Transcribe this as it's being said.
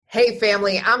Hey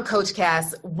family, I'm Coach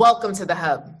Cass. Welcome to the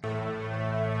Hub.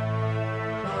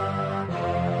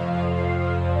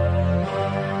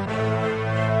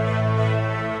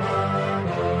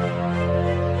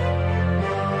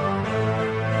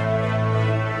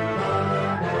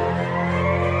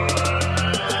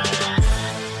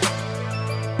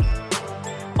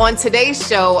 On today's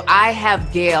show, I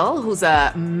have Gail, who's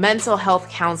a mental health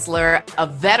counselor, a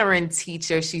veteran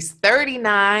teacher. She's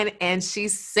 39 and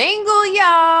she's single,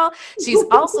 y'all. She's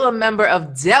also a member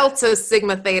of Delta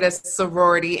Sigma Theta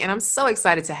sorority, and I'm so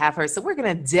excited to have her. So we're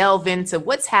going to delve into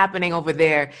what's happening over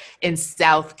there in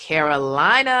South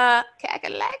Carolina.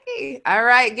 Kakalaki. All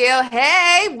right, Gail.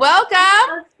 Hey,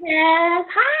 welcome. Yes,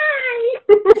 hi.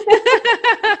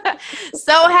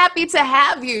 So happy to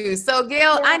have you. So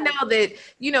Gail, I know that,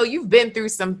 you've been through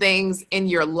some things in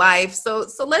your life. So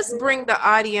let's bring the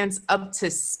audience up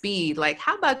to speed. Like,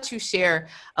 how about you share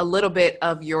a little bit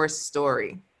of your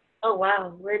story? Oh,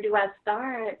 wow. Where do I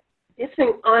start? It's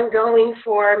been ongoing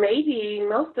for maybe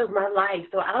most of my life.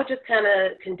 So I'll just kind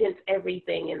of condense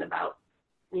everything in about,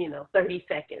 30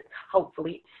 seconds,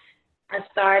 hopefully. I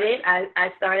started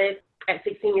at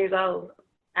 16 years old.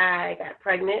 I got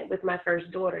pregnant with my first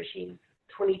daughter. She's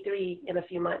 23 in a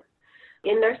few months.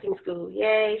 In nursing school.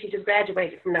 Yay, she just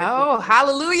graduated from nursing school. Oh,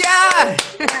 hallelujah.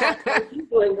 Yeah, so she's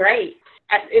doing great.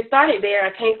 It started there.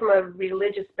 I came from a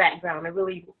religious background, a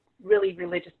really, really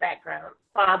religious background.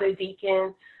 Father,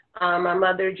 deacon, my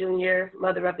mother, junior,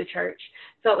 mother of the church.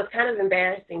 So it was kind of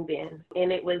embarrassing then.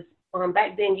 And it was,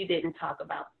 back then you didn't talk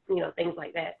about, things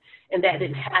like that. And that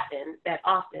didn't happen that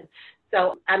often.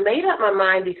 So I made up my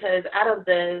mind because out of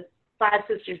the 5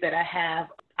 sisters that I have,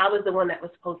 I was the one that was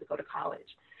supposed to go to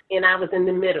college. And I was in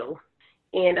the middle.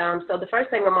 And so the first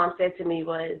thing my mom said to me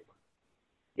was,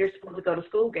 "You're supposed to go to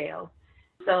school, Gail."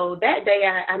 So that day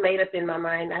I made up in my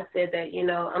mind. I said that,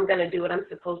 I'm going to do what I'm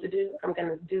supposed to do. I'm going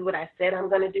to do what I said I'm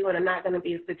going to do, and I'm not going to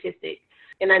be a statistic.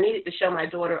 And I needed to show my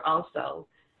daughter also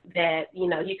that,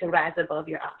 you can rise above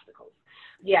your obstacles.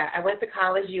 Yeah, I went to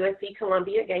college, USC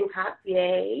Columbia Gamecocks,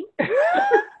 yay.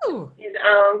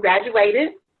 And graduated.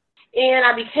 And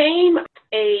I became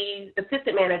a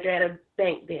assistant manager at a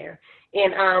bank there,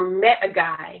 and met a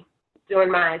guy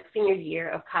during my senior year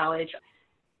of college,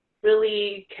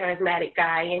 really charismatic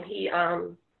guy.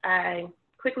 And I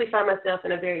quickly found myself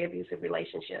in a very abusive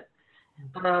relationship,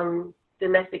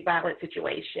 domestic violence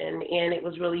situation, and it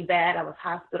was really bad. I was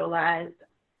hospitalized,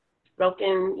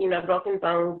 broken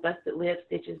bones, busted lips,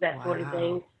 stitches, that sort of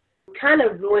thing. Kind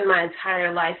of ruined my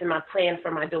entire life and my plan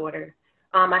for my daughter.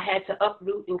 I had to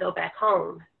uproot and go back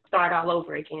home, start all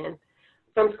over again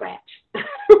from scratch.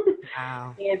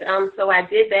 Wow. And so I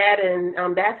did that,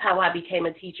 and that's how I became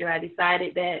a teacher. I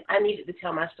decided that I needed to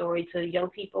tell my story to young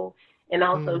people and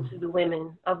also to the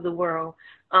women of the world.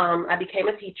 I became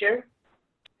a teacher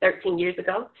 13 years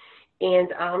ago, and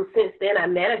since then I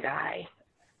met a guy.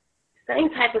 Same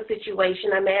type of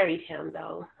situation. I married him,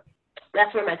 though.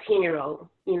 That's where my 10-year-old,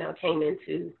 came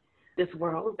into this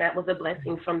world. That was a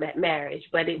blessing from that marriage,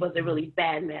 but it was a really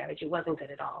bad marriage. It wasn't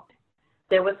good at all.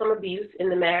 There was some abuse in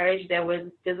the marriage. There was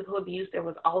physical abuse. There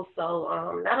was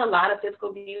also not a lot of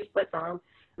physical abuse, but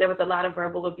there was a lot of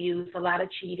verbal abuse, a lot of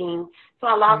cheating. So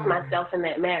I lost myself in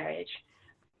that marriage.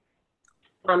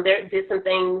 There did some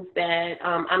things that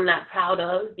I'm not proud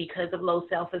of because of low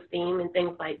self-esteem and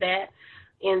things like that.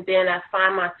 And then I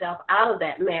find myself out of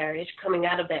that marriage, coming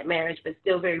out of that marriage, but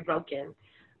still very broken.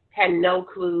 Had no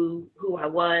clue who I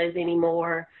was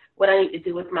anymore, what I need to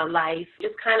do with my life,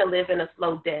 just kind of living a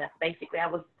slow death. Basically, I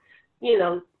was,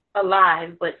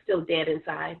 alive, but still dead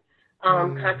inside.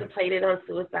 Contemplated on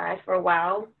suicide for a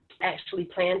while, actually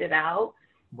planned it out.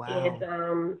 Wow.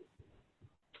 And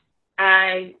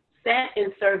I sat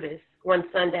in service one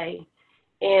Sunday,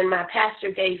 and my pastor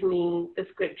gave me the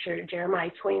scripture, Jeremiah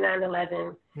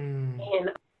 29:11,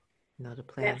 and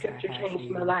that scripture changed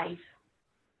my life.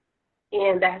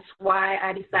 And that's why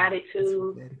I decided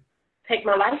to take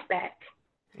my life back.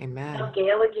 Amen. Tell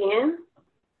Gail again,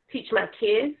 teach my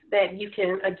kids that you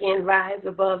can, again, rise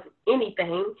above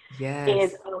anything. Yes.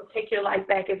 And take your life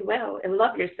back as well and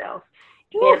love yourself.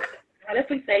 Woo. And I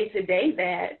honestly say today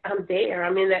that I'm there.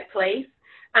 I'm in that place.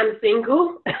 I'm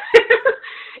single,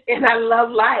 and I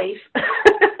love life.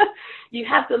 You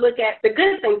have to look at the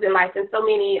good things in life. And so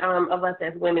many of us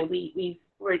as women, we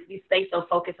stay so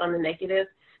focused on the negative,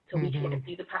 so we can't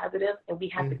see the positive, and we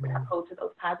have to grab hold to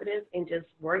those positives and just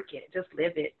work it, just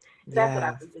live it. That's what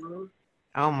I've been doing.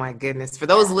 Oh my goodness. For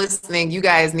those listening, you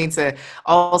guys need to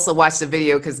also watch the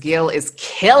video because Gail is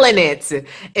killing it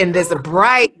in this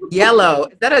bright yellow.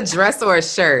 Is that a dress or a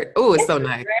shirt? Oh, it's so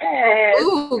nice. Yes.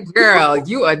 Ooh, girl,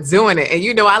 you are doing it. And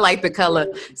you know I like the color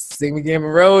See Me Get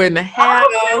Monroe in the house.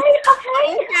 Okay.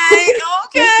 Okay, It's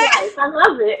okay. nice. I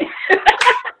love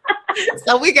it.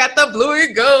 So we got the blue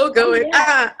and gold going.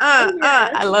 Yeah.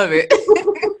 I love it.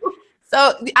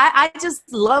 So I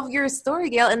just love your story,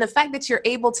 Gail, and the fact that you're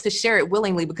able to share it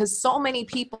willingly, because so many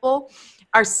people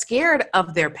are scared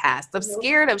of their past, of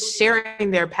scared of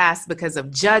sharing their past because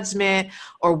of judgment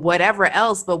or whatever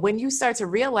else. But when you start to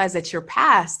realize that your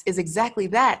past is exactly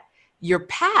that, your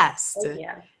past, Oh,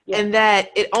 yeah. Yeah. and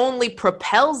that it only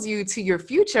propels you to your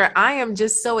future, I am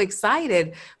just so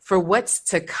excited for what's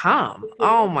to come.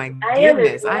 Oh my I am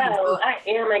as goodness. well. I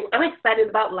am. I'm excited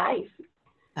about life.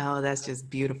 Oh, that's just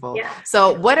beautiful. Yeah.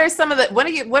 So what are some of the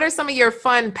what are some of your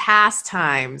fun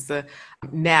pastimes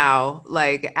now,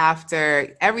 like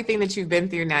after everything that you've been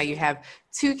through? Now you have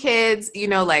 2 kids,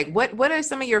 like what are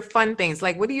some of your fun things?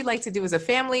 Like what do you like to do as a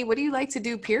family? What do you like to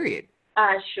do, period?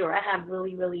 Sure. I have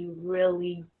really, really,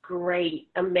 really great,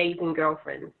 amazing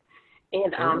girlfriends.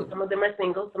 And Ooh. some of them are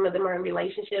single, some of them are in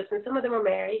relationships, and some of them are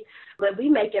married. But we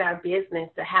make it our business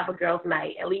to have a girls'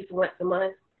 night at least once a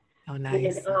month. Oh,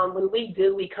 nice. And when we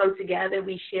do, we come together,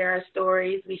 we share our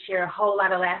stories, we share a whole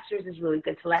lot of laughter. It's really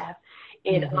good to laugh.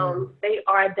 And they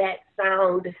are that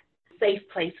sound safe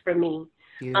place for me.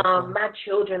 My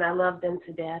children, I love them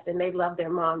to death, and they love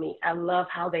their mommy. I love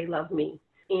how they love me.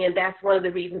 And that's one of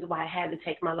the reasons why I had to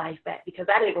take my life back, because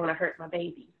I didn't want to hurt my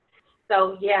babies.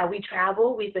 So, yeah, we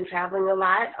travel. We've been traveling a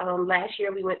lot. Last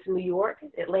year, we went to New York,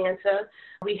 Atlanta.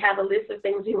 We have a list of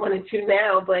things we want to do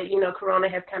now, but, Corona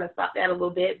has kind of stopped that a little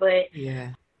bit. But,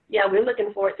 yeah, we're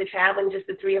looking forward to traveling, just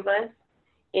the 3 of us,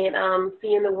 and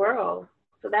seeing the world.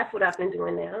 So that's what I've been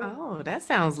doing now. Oh, that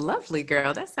sounds lovely,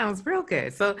 girl. That sounds real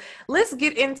good. So let's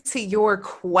get into your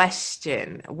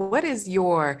question. What is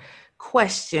your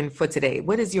question for today?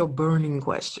 What is your burning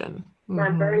question? My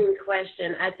burning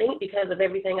question, I think because of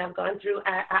everything I've gone through,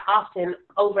 I often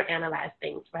overanalyze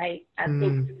things, right? I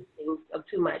think through things of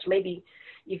too much, maybe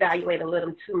evaluate a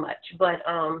little too much. But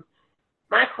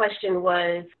my question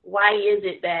was, why is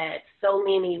it that so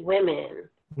many women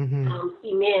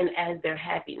see men as their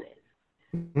happiness?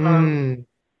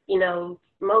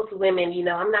 Most women,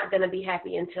 I'm not going to be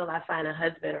happy until I find a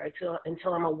husband or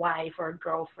until I'm a wife or a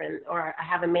girlfriend or I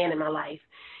have a man in my life.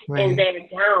 Right. And they're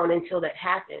down until that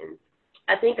happens.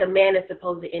 I think a man is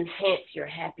supposed to enhance your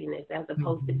happiness as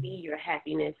opposed to be your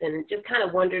happiness, and just kind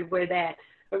of wondered where that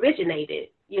originated,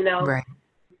 Right.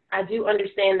 I do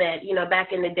understand that,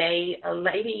 back in the day,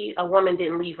 a woman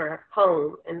didn't leave her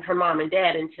home and her mom and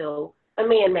dad until a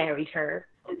man married her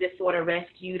and just sort of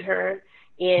rescued her.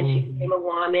 And she became a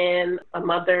woman, a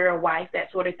mother, a wife,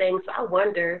 that sort of thing. So I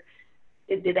wonder,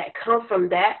 did that come from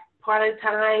that part of the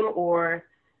time, or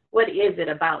what is it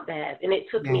about that? And it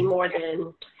took me more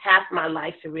than half my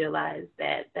life to realize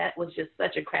that was just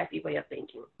such a crappy way of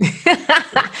thinking.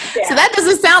 So that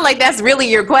doesn't sound like that's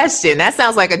really your question. That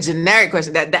sounds like a generic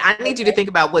question. That I need you to think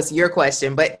about what's your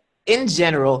question. But in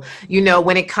general,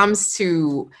 when it comes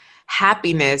to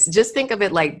happiness, just think of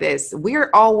it like this. We're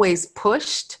always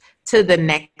pushed to the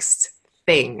next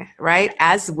thing, right?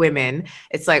 As women,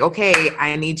 it's like, okay,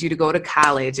 I need you to go to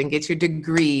college and get your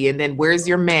degree. And then where's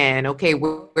your man? Okay,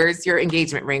 where's your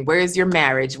engagement ring? Where's your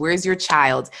marriage? Where's your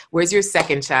child? Where's your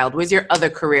second child? Where's your other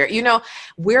career?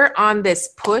 We're on this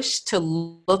push to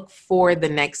look for the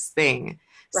next thing.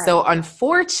 Right. So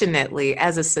unfortunately,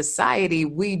 as a society,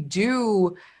 we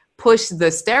do push the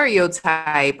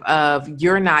stereotype of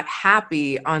you're not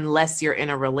happy unless you're in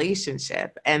a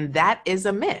relationship. And that is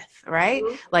a myth, right?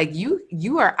 Like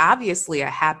you are obviously a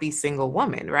happy single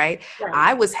woman, right?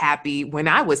 I was happy when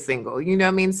I was single, you know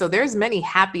what I mean? So there's many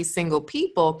happy single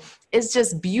people. It's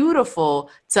just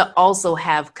beautiful to also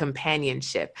have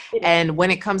companionship. And when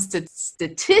it comes to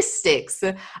statistics,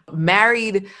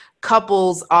 married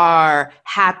couples are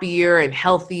happier and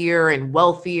healthier and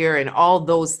wealthier and all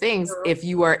those things if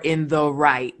you are in the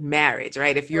right marriage,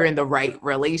 right? If you're in the right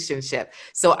relationship.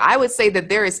 So I would say that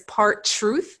there is part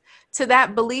truth to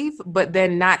that belief, but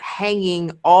then not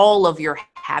hanging all of your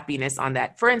happiness on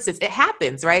that. For instance, it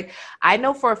happens, right? I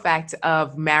know for a fact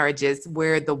of marriages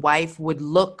where the wife would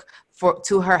look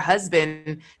to her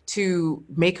husband to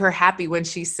make her happy when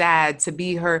she's sad, to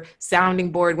be her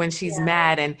sounding board when she's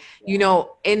mad. And,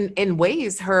 in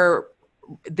ways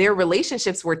their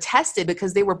relationships were tested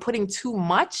because they were putting too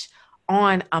much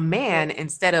on a man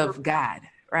instead of God,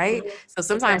 right? So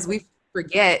sometimes we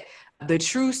forget the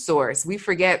true source. We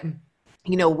forget,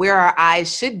 where our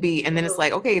eyes should be. And then it's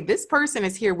like, okay, this person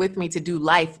is here with me to do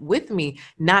life with me,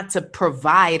 not to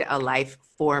provide a life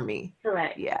for me.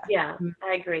 Correct. Yeah,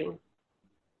 I agree.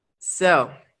 So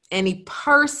Any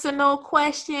personal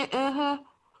question?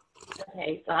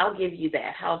 Okay, so I'll give you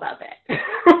that. How about that?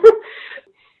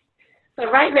 So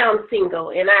right now I'm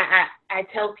single, and I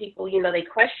tell people, they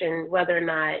question whether or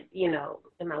not,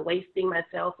 am I wasting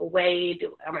myself away?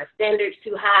 Are my standards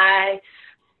too high?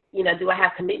 Do I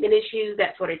have commitment issues?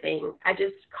 That sort of thing. I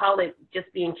just call it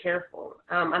just being careful.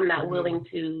 I'm not willing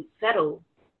to settle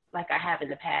like I have in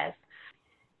the past.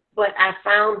 But I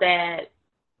found that,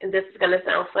 and this is going to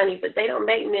sound funny, but they don't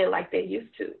make men like they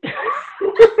used to.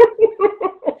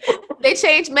 They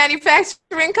changed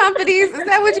manufacturing companies. Is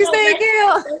that what you're saying,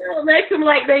 Gail? They don't make them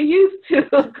like they used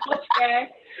to.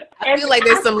 I feel like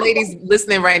there's some ladies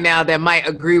listening right now that might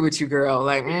agree with you, girl.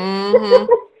 Like,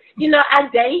 I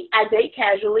date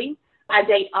casually. I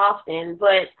date often,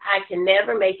 but I can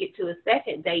never make it to a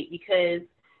second date because,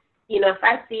 if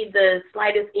I see the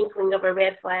slightest inkling of a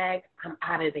red flag, I'm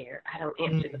out of there. I don't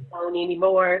answer the phone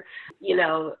anymore.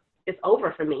 It's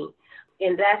over for me.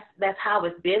 And that's how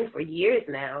it's been for years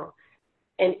now.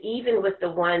 And even with the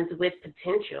ones with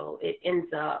potential, it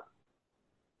ends up,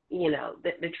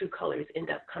 the true colors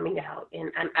end up coming out.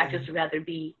 And I just rather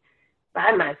be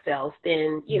by myself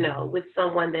than, with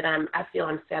someone that I feel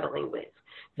I'm settling with.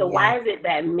 So why is it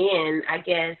that men, I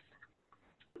guess,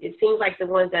 it seems like the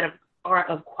ones that are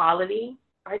of quality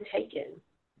are taken?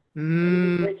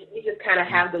 You just kind of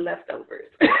have the leftovers.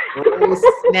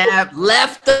 Oh, snap.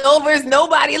 Leftovers.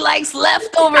 Nobody likes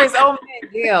leftovers. Oh,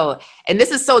 man, Gail. And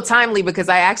this is so timely because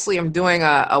I actually am doing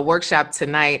a workshop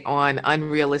tonight on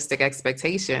unrealistic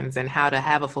expectations and how to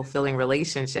have a fulfilling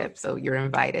relationship. So you're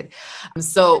invited.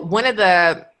 So one of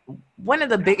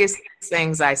the biggest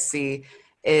things I see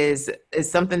is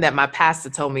something that my pastor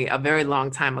told me a very long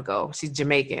time ago. She's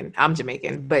Jamaican. I'm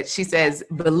Jamaican, but she says,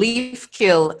 belief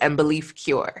kill and belief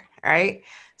cure. Right.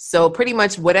 So pretty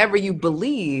much whatever you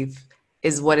believe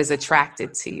is what is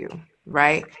attracted to you.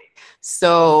 Right.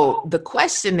 So the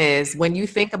question is, when you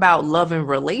think about love and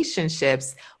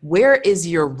relationships, where is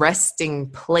your resting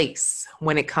place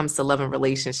when it comes to love and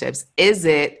relationships? Is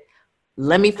it,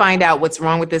 let me find out what's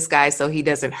wrong with this guy so he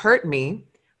doesn't hurt me?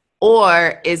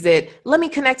 Or is it, let me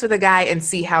connect with a guy and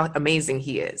see how amazing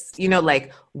he is?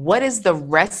 What is the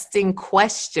resting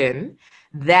question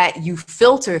that you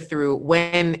filter through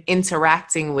when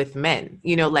interacting with men?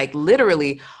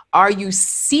 Literally, are you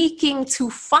seeking to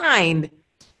find,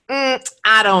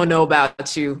 I don't know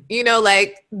about you,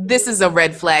 this is a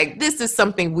red flag. This is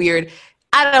something weird.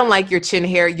 I don't like your chin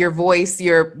hair, your voice,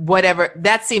 your whatever.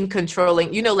 That seemed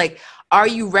controlling. Are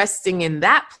you resting in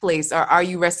that place, or are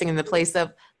you resting in the place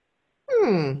of,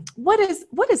 what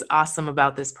is awesome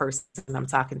about this person I'm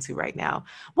talking to right now?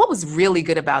 What was really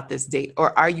good about this date?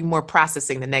 Or are you more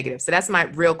processing the negative? So that's my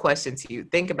real question to you.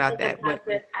 Think about that.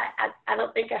 I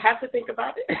don't think I have to think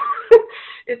about it.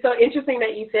 It's so interesting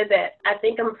that you said that. I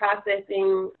think I'm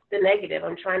processing the negative.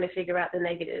 I'm trying to figure out the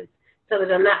negatives so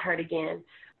that I'm not hurt again.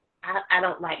 I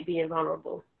don't like being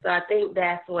vulnerable. So I think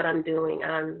that's what I'm doing.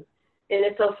 And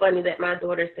it's so funny that my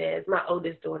daughter says, my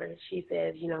oldest daughter, she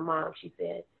says, Mom, she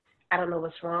said, I don't know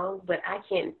what's wrong, but I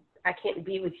can't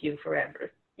be with you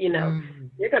forever. You're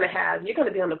going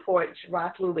to be on the porch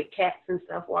rocking with cats and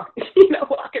stuff,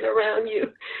 walking around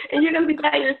you, and you're going to be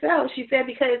by yourself. She said,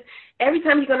 because every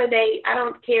time you're going to date, I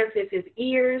don't care if it's his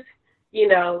ears,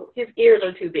 his ears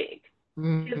are too big.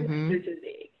 His ears are too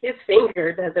big. His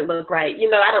finger doesn't look right.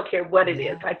 I don't care what it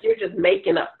is. Like, you're just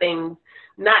making up things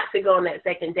not to go on that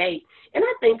second date. And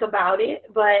I think about it,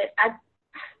 but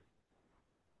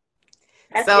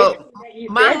so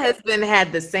my husband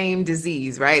had the same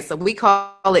disease, right? So we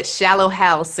call it shallow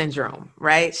Hal syndrome,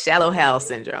 right? Shallow Hal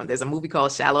syndrome. There's a movie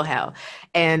called Shallow Hal.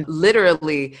 And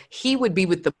literally he would be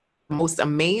with the most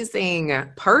amazing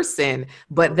person,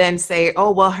 but then say, oh,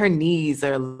 well, her knees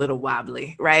are a little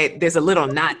wobbly, right? There's a little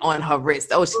knot on her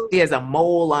wrist. Oh, she has a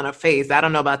mole on her face. I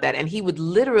don't know about that. And he would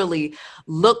literally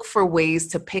look for ways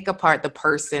to pick apart the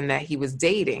person that he was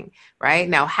dating, right?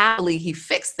 Now, happily, he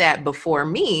fixed that before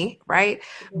me, right?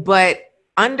 But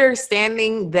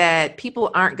understanding that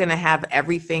people aren't going to have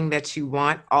everything that you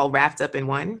want all wrapped up in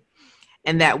one.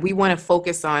 And that we want to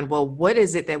focus on, well, what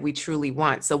is it that we truly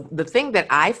want? So the thing that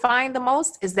I find the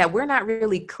most is that we're not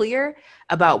really clear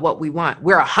about what we want.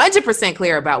 We're 100%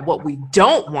 clear about what we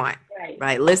don't want,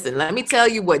 right? Listen, let me tell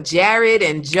you what Jared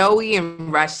and Joey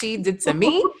and Rashid did to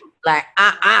me. Like,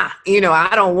 I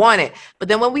don't want it. But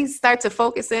then when we start to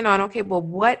focus in on, okay, well,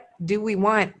 what do we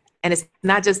want? And it's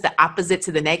not just the opposite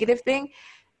to the negative thing.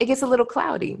 It gets a little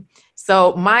cloudy.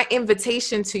 So my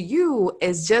invitation to you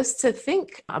is just to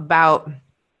think about,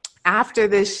 after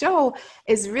this show,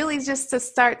 is really just to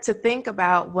start to think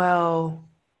about, well,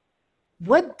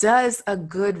 what does a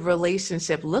good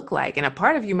relationship look like? And a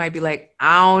part of you might be like,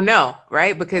 I don't know,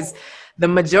 right? Because the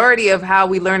majority of how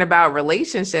we learn about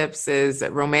relationships is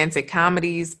romantic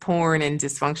comedies, porn, and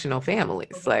dysfunctional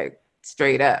families, like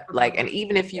straight up. Like, and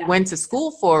even if you went to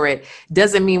school for it,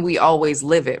 doesn't mean we always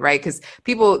live it, right? Because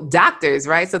doctors,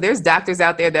 right? So there's doctors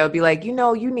out there that'll be like, you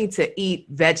know, you need to eat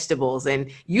vegetables.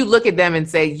 And you look at them and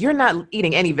say, you're not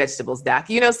eating any vegetables, doc.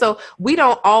 You know, so we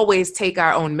don't always take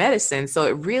our own medicine. So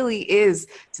it really is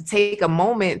to take a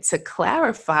moment to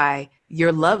clarify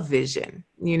your love vision,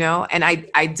 you know? And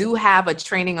I do have a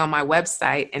training on my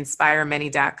website,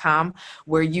 inspiremany.com,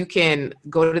 where you can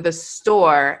go to the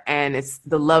store and it's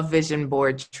the love vision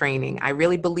board training. I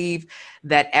really believe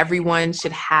that everyone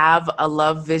should have a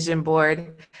love vision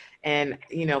board. And,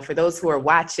 you know, for those who are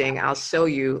watching, I'll show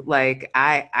you, like,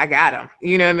 I got them,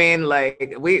 you know what I mean?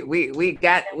 Like we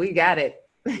got it.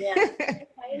 Yeah.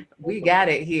 We got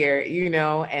it here, you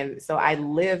know, and so I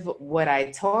live what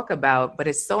I talk about, but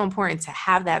it's so important to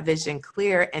have that vision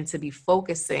clear and to be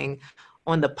focusing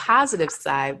on the positive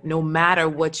side, no matter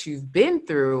what you've been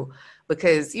through,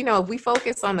 because, you know, if we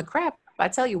focus on the crap, I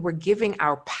tell you, we're giving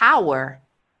our power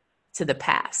to the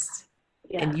past.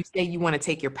 Yeah. And you say you want to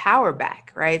take your power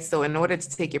back, right? So in order to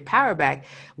take your power back,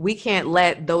 we can't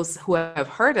let those who have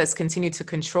hurt us continue to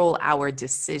control our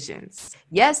decisions.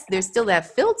 Yes, there's still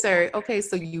that filter. Okay,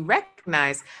 so you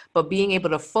recognize, but being able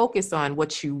to focus on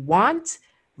what you want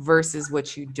versus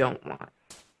what you don't want.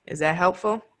 Is that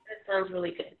helpful? That sounds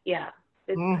really good. Yeah.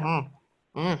 Thank you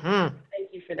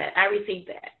for that. I received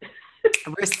that.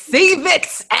 Receive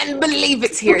it and believe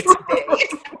it here today.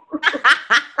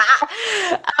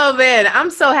 Oh man,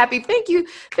 I'm so happy. Thank you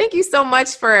so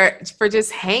much for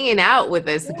just hanging out with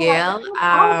us, Gail.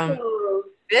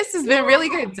 This has been really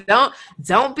good.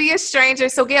 Don't be a stranger.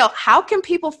 So Gail, how can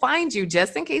people find you,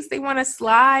 just in case they want to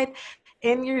slide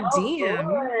in your DM?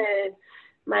 Good.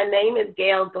 My name is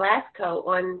Gail Glascoe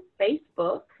on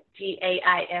Facebook,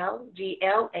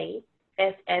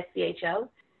 GailGlasscho.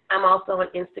 I'm also on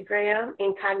Instagram,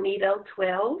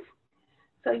 Incognito12.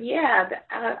 So yeah,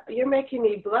 you're making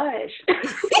me blush.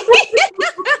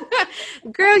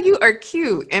 Girl, you are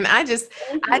cute. And I just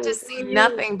see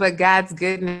nothing but God's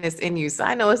goodness in you. So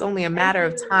I know it's only a matter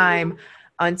of time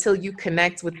until you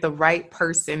connect with the right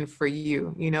person for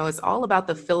you. You know, it's all about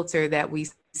the filter that we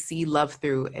see love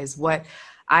through, is what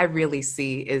I really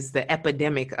see is the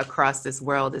epidemic across this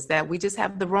world, is that we just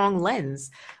have the wrong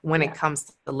lens when it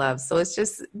comes to love. So it's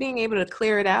just being able to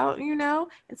clear it out, you know,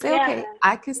 and say, okay,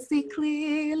 I can see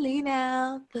clearly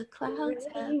now, the clouds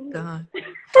have gone.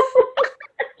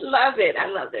 Love it. I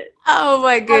love it. Oh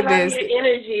my goodness. I love your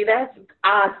energy. That's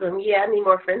awesome. Yeah, I need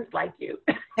more friends like you.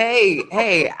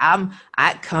 Hey,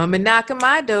 I come and knock on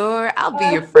my door. I'll be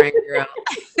your friend, girl.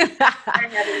 I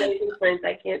have amazing friends.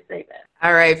 I can't say that.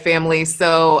 All right, family.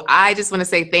 So I just want to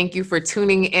say thank you for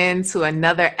tuning in to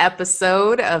another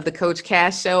episode of the Coach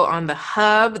Cass Show on the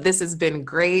Hub. This has been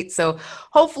great. So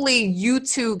hopefully you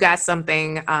too got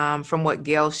something from what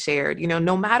Gail shared. You know,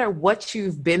 no matter what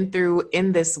you've been through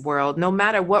in this world, no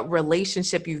matter what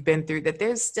relationship you've been through, that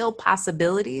there's still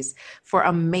possibilities for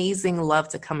amazing love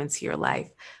to come into your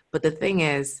life. But the thing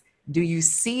is, do you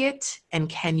see it and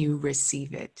can you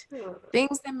receive it?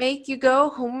 Things that make you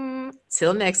go,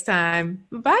 till next time.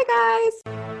 Bye, guys.